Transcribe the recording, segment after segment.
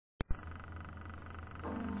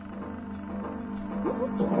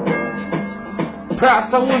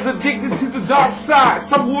Perhaps I was addicted to the dark side.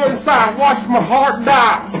 Somewhere inside, watched my heart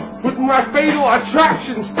die. With my fatal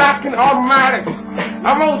attraction, stacking automatics.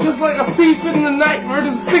 I'm out just like a thief in the night, ready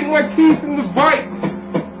to sink my teeth in the bite.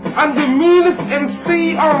 I'm the meanest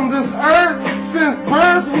MC on this earth since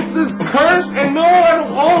birth with this curse. And no, I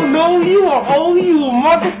don't all know you or owe you a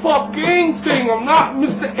motherfucking thing. I'm not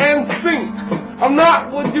Mr. NSYNC. I'm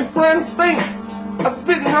not what your friends think. I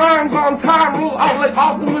spit rhymes on time, roll out like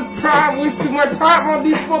Optimus Prime, wasting my time on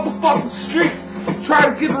these motherfucking streets.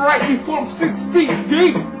 Try to get it right before I'm 6 feet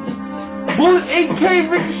deep. Bullet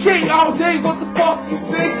AK ricochet all day, what the fuck you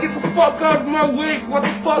say? Get the fuck out of my way, what the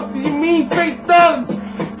fuck do you mean, fake thugs?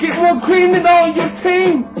 Get more cream than all your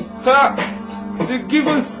team. They give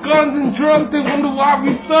us guns and drugs, they wonder why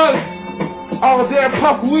we thugs. All that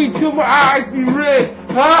puff weed till my eyes be red.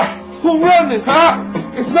 Who running,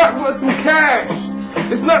 It's not worth some cash,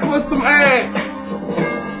 it's not worth some ass.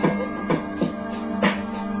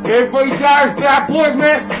 Everybody dies, bad boy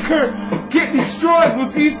massacre. Get destroyed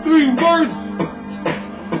with these 3 words.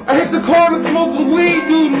 I hit the corner smoking weed,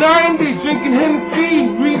 do 90, drinking Hennessy,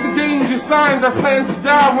 read the danger signs. I plan to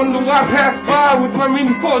die, wonder why I pass by with my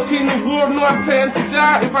mini 14 in the world. No, I plan to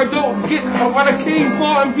die if I don't get what I came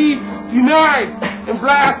for and be denied and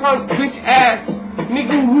blast on bitch ass.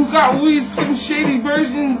 Nigga who got weed, some shady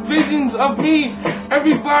visions of me.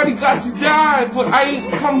 Everybody got to die, but I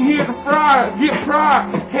ain't come here to get pride.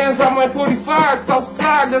 Hands on my 45,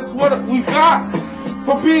 Southside, that's what we got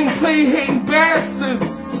for being play-hating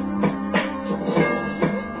bastards.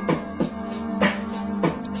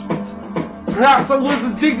 Perhaps I was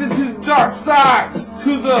addicted to the dark side,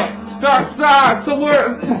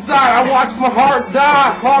 somewhere inside I watched my heart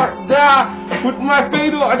die, with my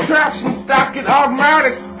fatal attraction, stacking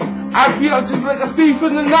automatics. I feel just like a thief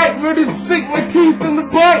in the night, ready to sink my teeth in the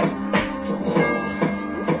bite.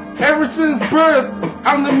 Ever since birth,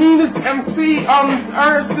 I'm the meanest MC on this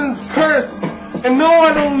earth since curse. And no,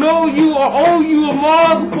 I don't know you or owe you a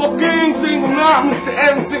motherfucking thing. I'm not Mr.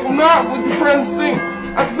 NSYNC, I'm not what your friends think.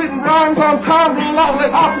 I spit rhymes on time, roll out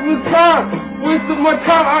like Optimus Prime. Wasting my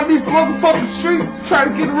time on these motherfucking streets, try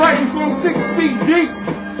to get it right before I'm 6 feet deep.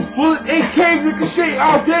 Bullet AK ricochet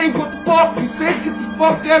all day, what the fuck you say? Get the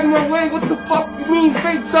fuck out of my way, what the fuck you mean,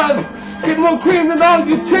 fake thugs? Get more cream than all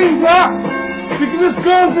your team, Because this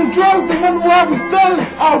guns and drugs, they wonder why we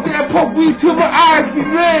thugs. All day I pump weed till my eyes be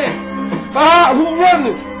red. Who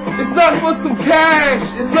running? It's nothing but some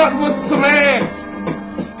cash, it's nothing but some ass.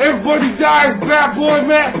 Everybody dies, bad boy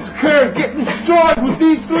massacre. Get destroyed with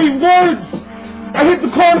these 3 words. I hit the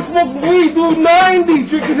corner smoking weed, do 90,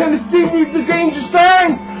 drinking Hennessy, read the danger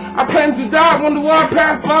signs. I plan to die, wonder why I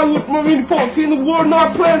passed by with my mini 14 in the world. No, I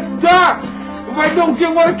plan to die if I don't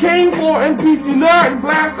get what I came for and be denied and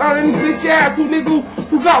blast out any bitch ass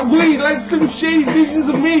who got weed like some shady visions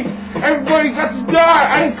of me. Everybody got to die.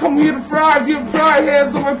 I ain't come here to fry, get pride,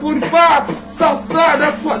 hands on my 45. Southside,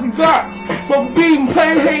 that's what we got for being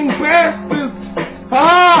play-hating bastards.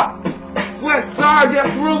 West side,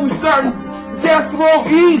 death row, we starting death row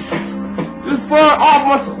east. This for all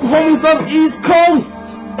my homies on the East Coast.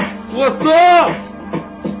 What's up?